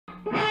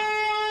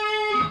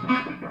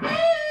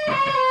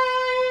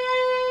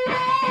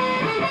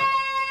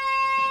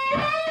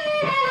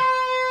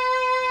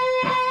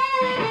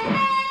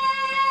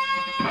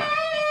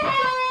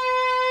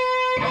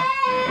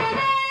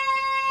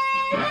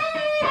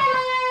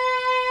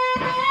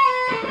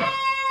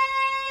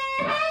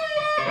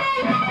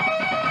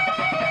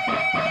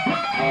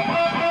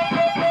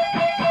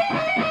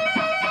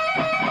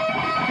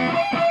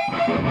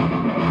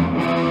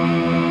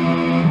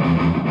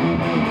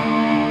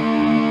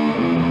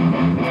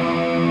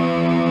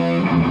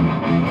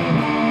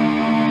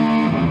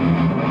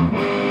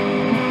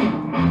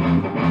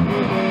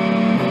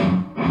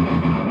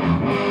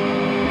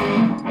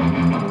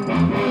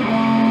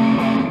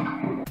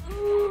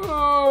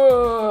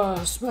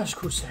Smash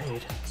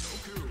Crusade.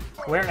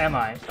 Where am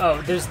I?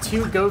 Oh, there's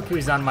 2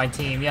 Gokus on my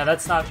team. Yeah,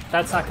 that's not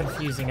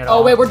confusing at all.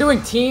 Oh wait, we're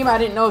doing team? I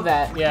didn't know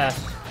that. Yeah.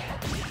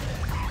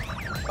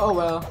 Oh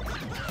well.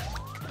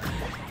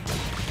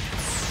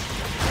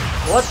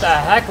 What the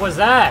heck was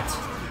that?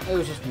 It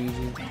was just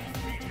Ouija.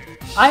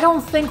 I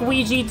don't think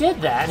Ouija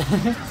did that.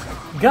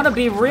 Gonna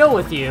be real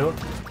with you.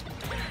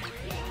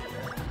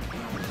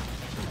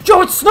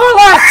 Yo, it's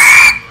Snorlax!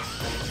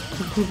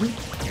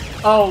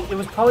 Oh, it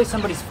was probably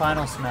somebody's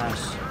final smash.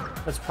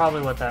 That's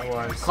probably what that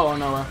was.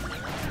 Colonella.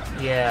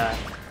 Yeah.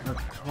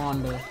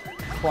 Klonda.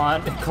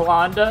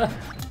 Klonda?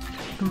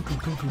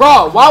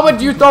 Bro, why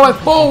would you throw it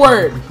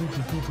forward?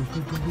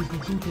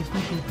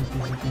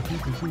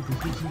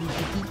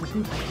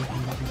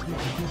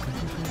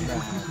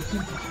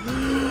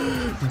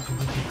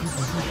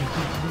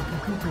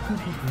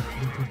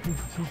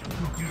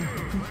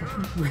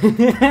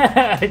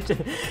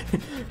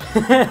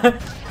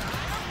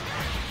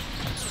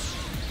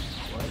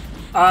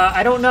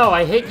 I don't know.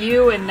 I hit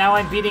you, and now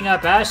I'm beating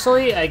up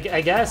Ashley,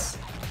 I guess.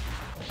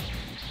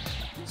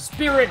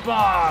 Spirit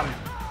Bomb!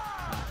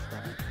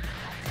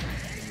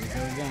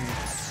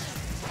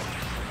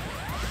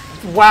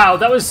 Wow,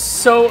 that was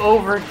so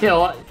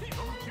overkill.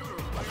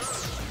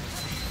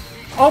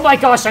 Oh my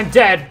gosh, I'm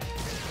dead.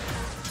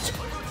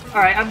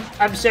 Alright,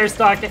 I'm share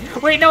stocking.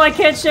 Wait, no, I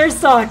can't share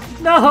stock.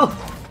 No!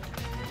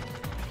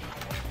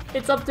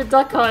 It's up to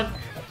Duck Hunt.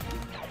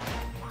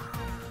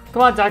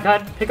 Come on, Duck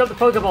Hunt. Pick up the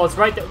Pokeball. It's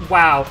right there.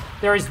 Wow.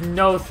 There is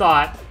no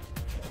thought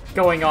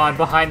going on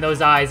behind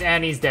those eyes,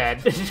 and he's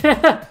dead.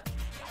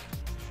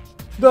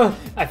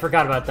 I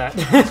forgot about that.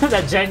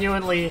 That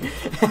genuinely...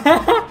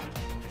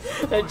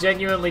 that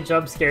genuinely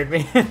jump scared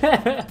me.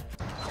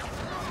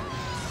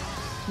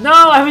 No,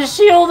 I was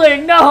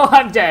shielding! No,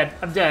 I'm dead.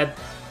 I'm dead.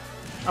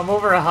 I'm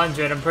over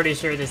 100. I'm pretty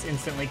sure this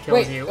instantly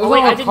kills you. Oh,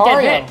 wait, I didn't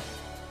get hit.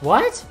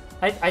 What?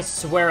 I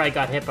swear I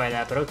got hit by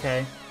that, but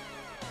okay.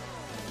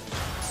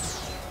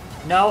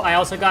 No, I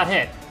also got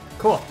hit.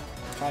 Cool.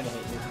 I tried to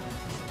hit you.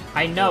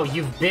 I know,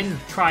 you've been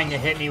trying to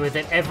hit me with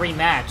it every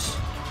match.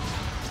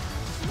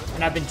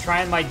 And I've been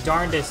trying my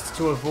darndest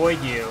to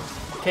avoid you.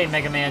 Okay,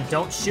 Mega Man,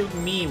 don't shoot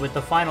me with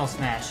the final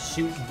smash.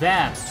 Shoot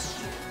them.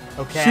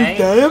 Okay?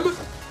 Shoot them?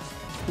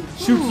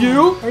 Shoot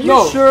you? Are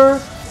you sure?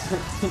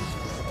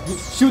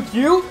 Shoot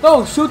you?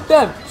 No, shoot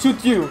them.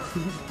 Shoot you.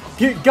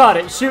 Got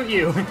it, shoot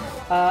you.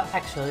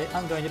 Actually,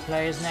 I'm going to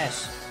play as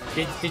Ness.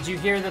 Did you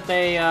hear that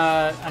they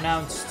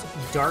announced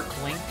Dark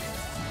Link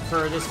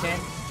for this game?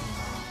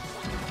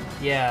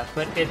 Yeah,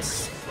 but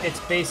it's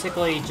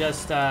basically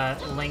just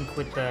Link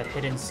with the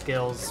hidden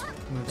skills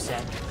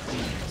moveset.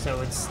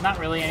 So it's not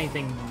really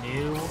anything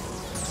new.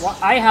 Well,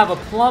 I have a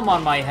plum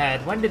on my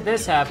head. When did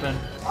this happen?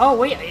 Oh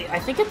wait, I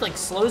think it like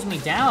slows me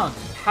down.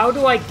 How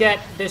do I get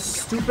this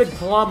stupid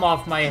plum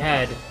off my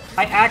head?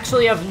 I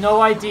actually have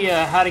no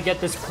idea how to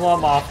get this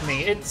plum off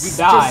me. It's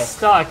just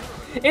stuck.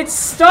 It's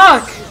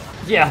stuck!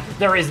 Yeah,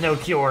 there is no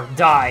cure.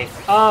 Die.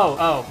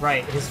 Oh,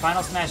 right. His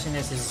final smash in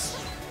this is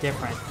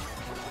different.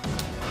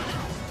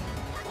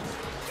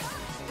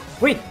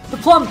 Wait, the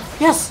plum!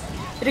 Yes!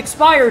 It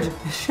expired!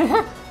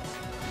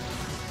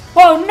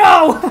 Oh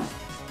no!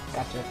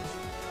 Gotcha.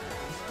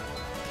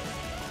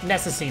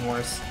 Ness has seen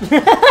worse.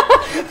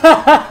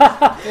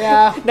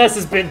 Yeah. Ness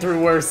has been through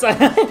worse.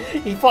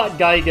 He fought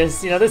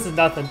Gygus. You know, this is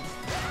nothing.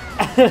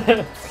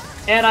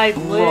 And I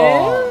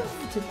lived.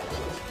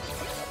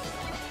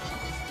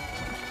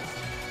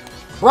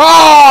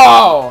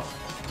 Bro!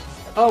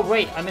 Oh,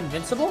 wait, I'm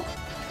invincible?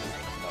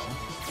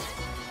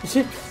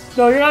 No.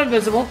 No, you're not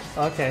invincible.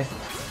 Okay.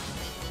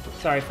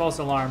 Sorry, false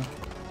alarm.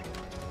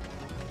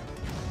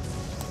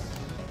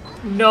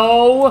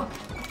 No!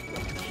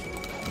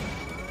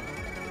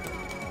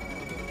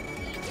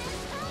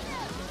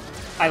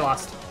 I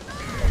lost.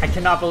 I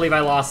cannot believe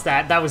I lost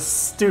that. That was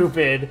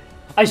stupid.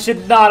 I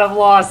should not have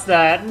lost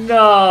that.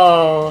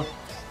 No!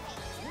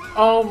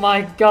 Oh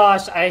my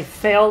gosh, I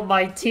failed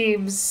my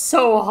team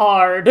so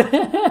hard.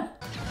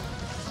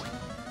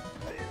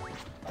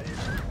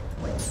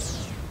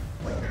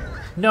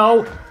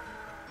 No!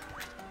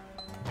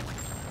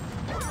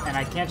 And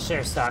I can't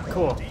share stock.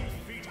 Cool.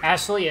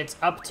 Ashley, it's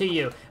up to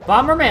you.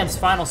 Bomberman's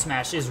final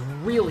smash is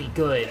really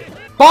good.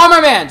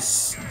 Bomberman,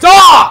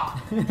 stop!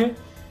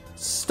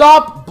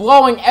 Stop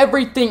blowing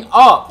everything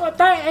up! But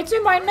it's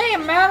in my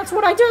name, man. That's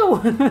what I do.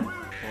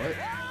 What?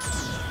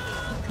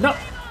 No,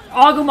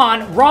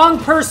 Agumon, wrong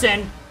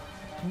person.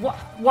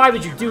 Why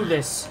would you do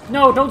this?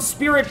 No, don't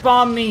spirit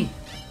bomb me.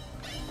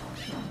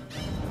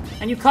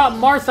 And you caught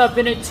Marth up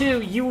in it too.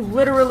 You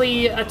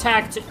literally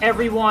attacked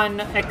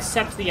everyone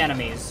except the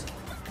enemies.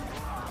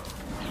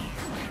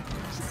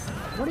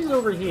 What is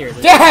over here?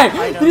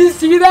 Dang! Did you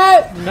see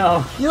that?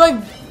 No. You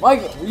like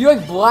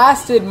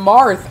blasted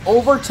Marth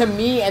over to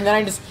me, and then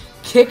I just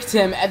kicked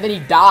him, and then he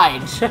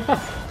died.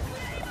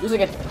 It was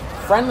like a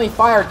friendly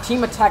fire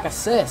team attack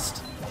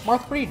assist.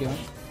 Marth, what are you doing?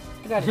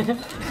 Get out of here.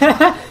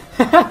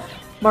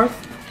 Marth,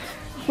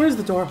 where's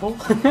the door hole?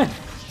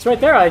 It's right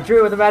there. I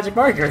drew it with a magic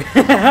marker.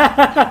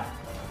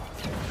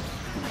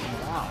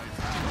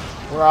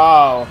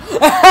 Bro.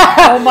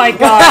 Oh my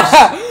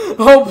gosh.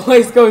 Whole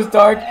place goes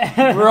dark.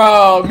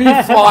 Bro, me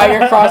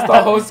flying across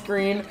the whole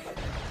screen.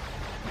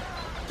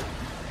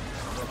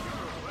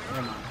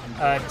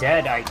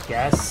 Dead, I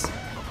guess.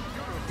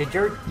 Did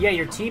your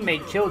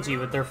teammate killed you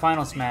with their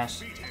final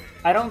smash.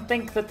 I don't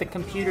think that the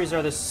computers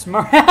are the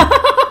smart.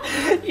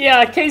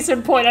 Yeah, case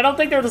in point. I don't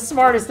think they're the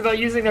smartest about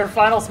using their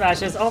final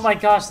smashes. Oh my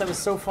gosh, that was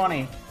so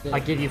funny. Yeah. I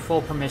give you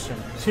full permission.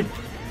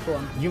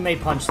 You may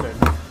punch them.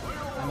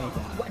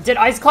 Did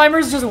Ice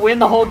Climbers just win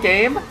the whole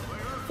game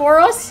for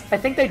us? I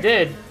think they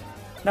did.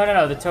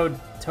 No. The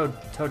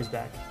Toad is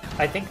back.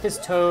 I think this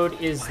Toad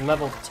is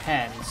level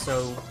 10,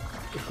 so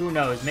who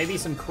knows? Maybe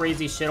some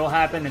crazy shit will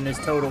happen and this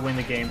Toad will win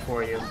the game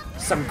for you.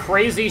 Some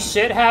crazy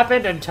shit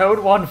happened and Toad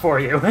won for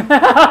you. Did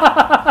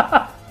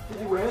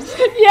you win?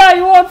 Yeah,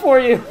 he won for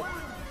you.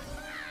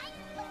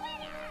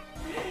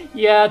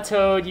 Yeah,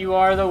 Toad, you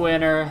are the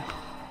winner.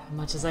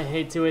 Much as I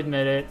hate to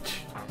admit it.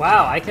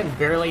 Wow, I can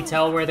barely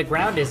tell where the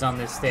ground is on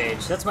this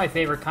stage. That's my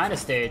favorite kind of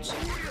stage.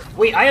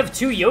 Wait, I have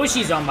 2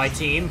 Yoshis on my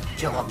team.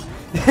 Kill them.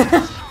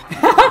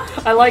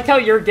 I like how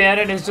your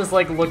Ganon is just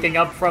like looking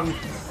up from,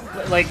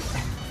 like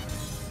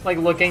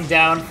looking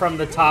down from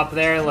the top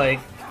there, like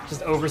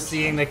just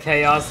overseeing the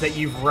chaos that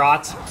you've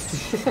wrought.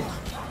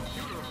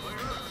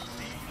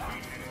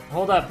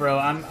 Hold up, bro.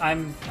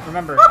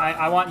 Remember,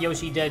 I want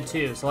Yoshi dead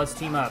too, so let's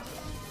team up.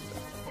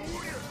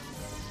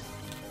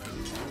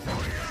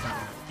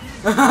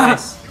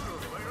 Nice.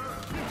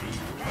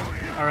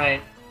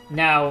 Alright,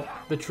 now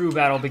the true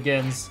battle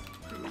begins.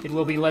 It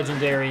will be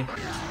legendary.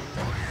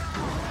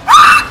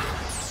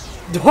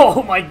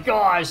 Oh my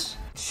gosh!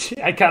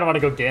 I kind of want to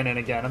go Ganon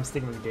again. I'm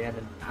sticking with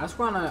Ganon. I just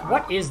wanna...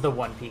 What is the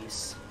One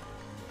Piece?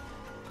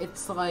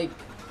 It's like...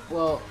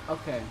 Well,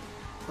 okay.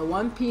 The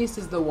One Piece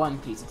is the One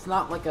Piece. It's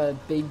not like a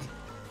big...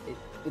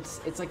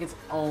 It's like its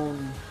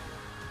own...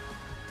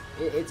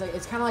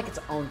 It's kind of like its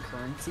own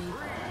currency.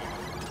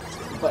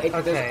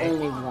 But there's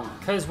only one.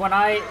 Because when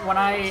I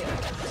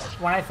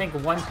think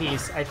One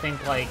Piece, I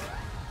think like,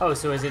 oh,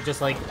 so is it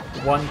just like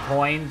one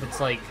coin that's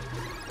like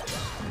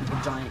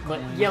a giant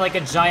coin? Yeah, like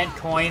a giant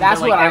coin that's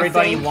that like what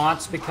everybody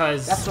wants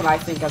because that's what I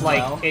think as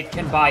well. Like it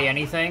can buy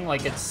anything.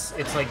 Like it's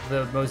like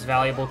the most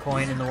valuable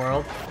coin in the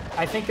world.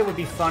 I think it would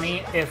be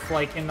funny if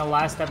like in the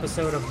last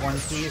episode of One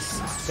Piece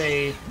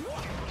they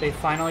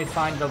finally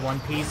find the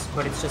One Piece,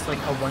 but it's just like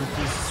a One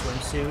Piece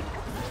swimsuit.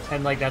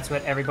 And, like, that's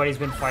what everybody's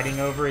been fighting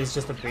over, is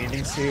just a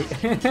bathing suit.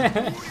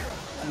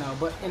 No,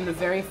 but in the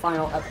very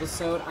final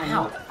episode,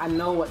 I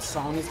know what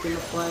song is gonna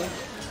play.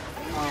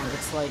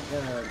 It's like,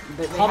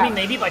 Call Me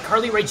Maybe by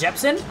Carly Rae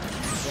Jepsen?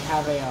 They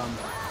have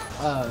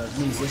a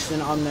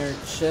musician on their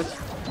ship,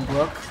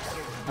 Brooke.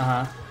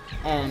 Uh-huh.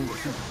 And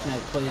he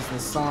plays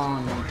this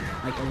song, and,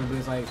 like,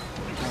 everybody's like,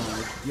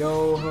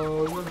 yo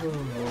ho, yo ho,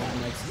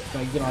 and,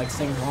 like, you know, like,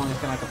 sings along. It's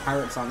kind of like a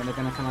pirate song, and they're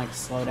gonna kind of, like,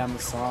 slow down the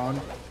song.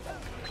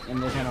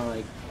 And they're kind of,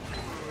 like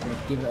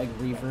give it like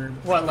reverb.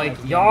 What, like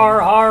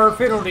yar har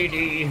fiddle dee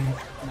dee?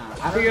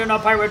 Nah, being a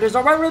pirate is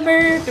alright with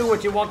me. Do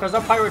what you want, cause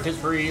a pirate is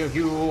free.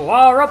 You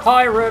are a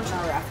pirate.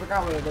 Sorry, I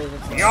forgot what it is.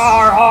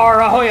 Yar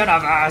har ahoy and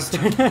avast.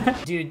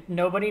 Dude,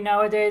 nobody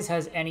nowadays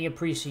has any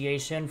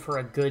appreciation for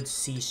a good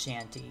sea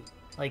shanty.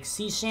 Like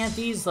sea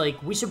shanties,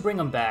 like we should bring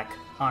them back.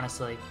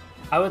 Honestly,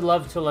 I would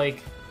love to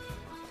like.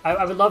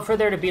 I would love for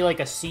there to be like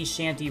a sea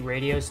shanty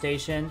radio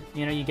station.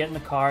 You know, you get in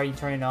the car, you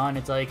turn it on,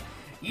 it's like.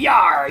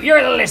 Yar,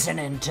 you're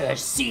listening to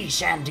Sea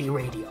Shanty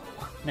Radio.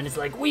 And it's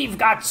like, we've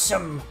got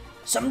some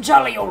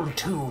jolly old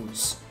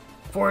tunes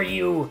for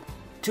you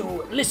to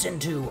listen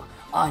to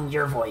on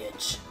your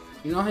voyage.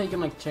 You know how you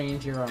can like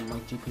change your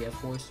like GPS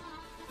voice?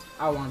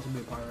 I want it to be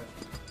a pirate.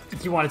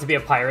 You want it to be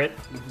a pirate?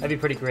 Mm-hmm. That'd be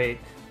pretty great.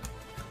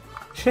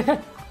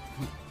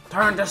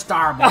 Turn to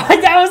starboard.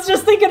 I was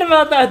just thinking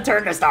about that.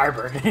 Turn to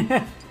starboard.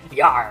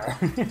 Yar.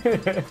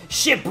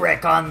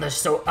 Shipwreck on the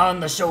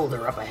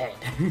shoulder up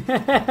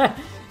ahead.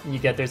 You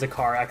get there's a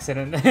car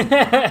accident.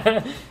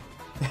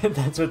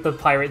 That's what the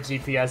pirate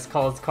GPS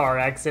calls car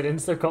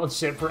accidents. They're called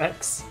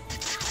shipwrecks.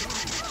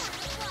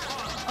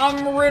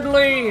 I'm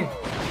Ridley.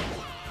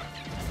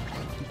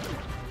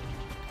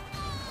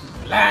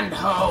 Land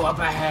ho up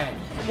ahead.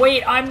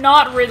 Wait, I'm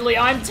not Ridley.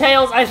 I'm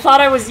Tails. I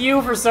thought I was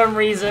you for some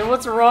reason.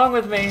 What's wrong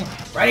with me?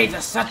 Ready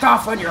to set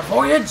off on your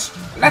voyage?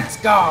 Let's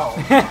go.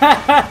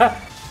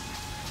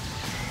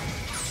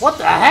 What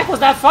the heck was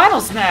that final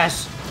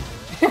smash?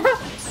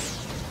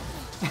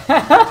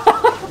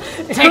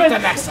 Take the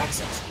next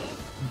exit.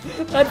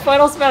 That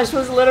final smash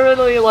was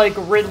literally like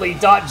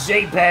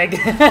Ridley.jpg.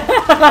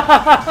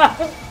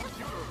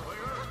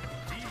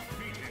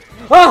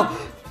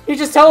 Oh! He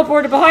just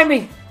teleported behind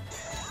me!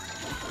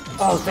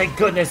 Oh, thank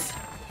goodness.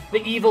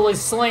 The evil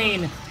is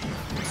slain.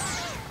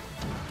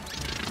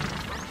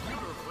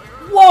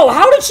 Whoa,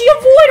 how did she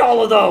avoid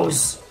all of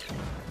those?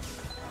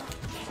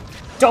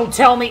 Don't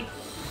tell me.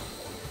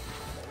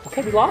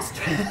 Okay, we lost.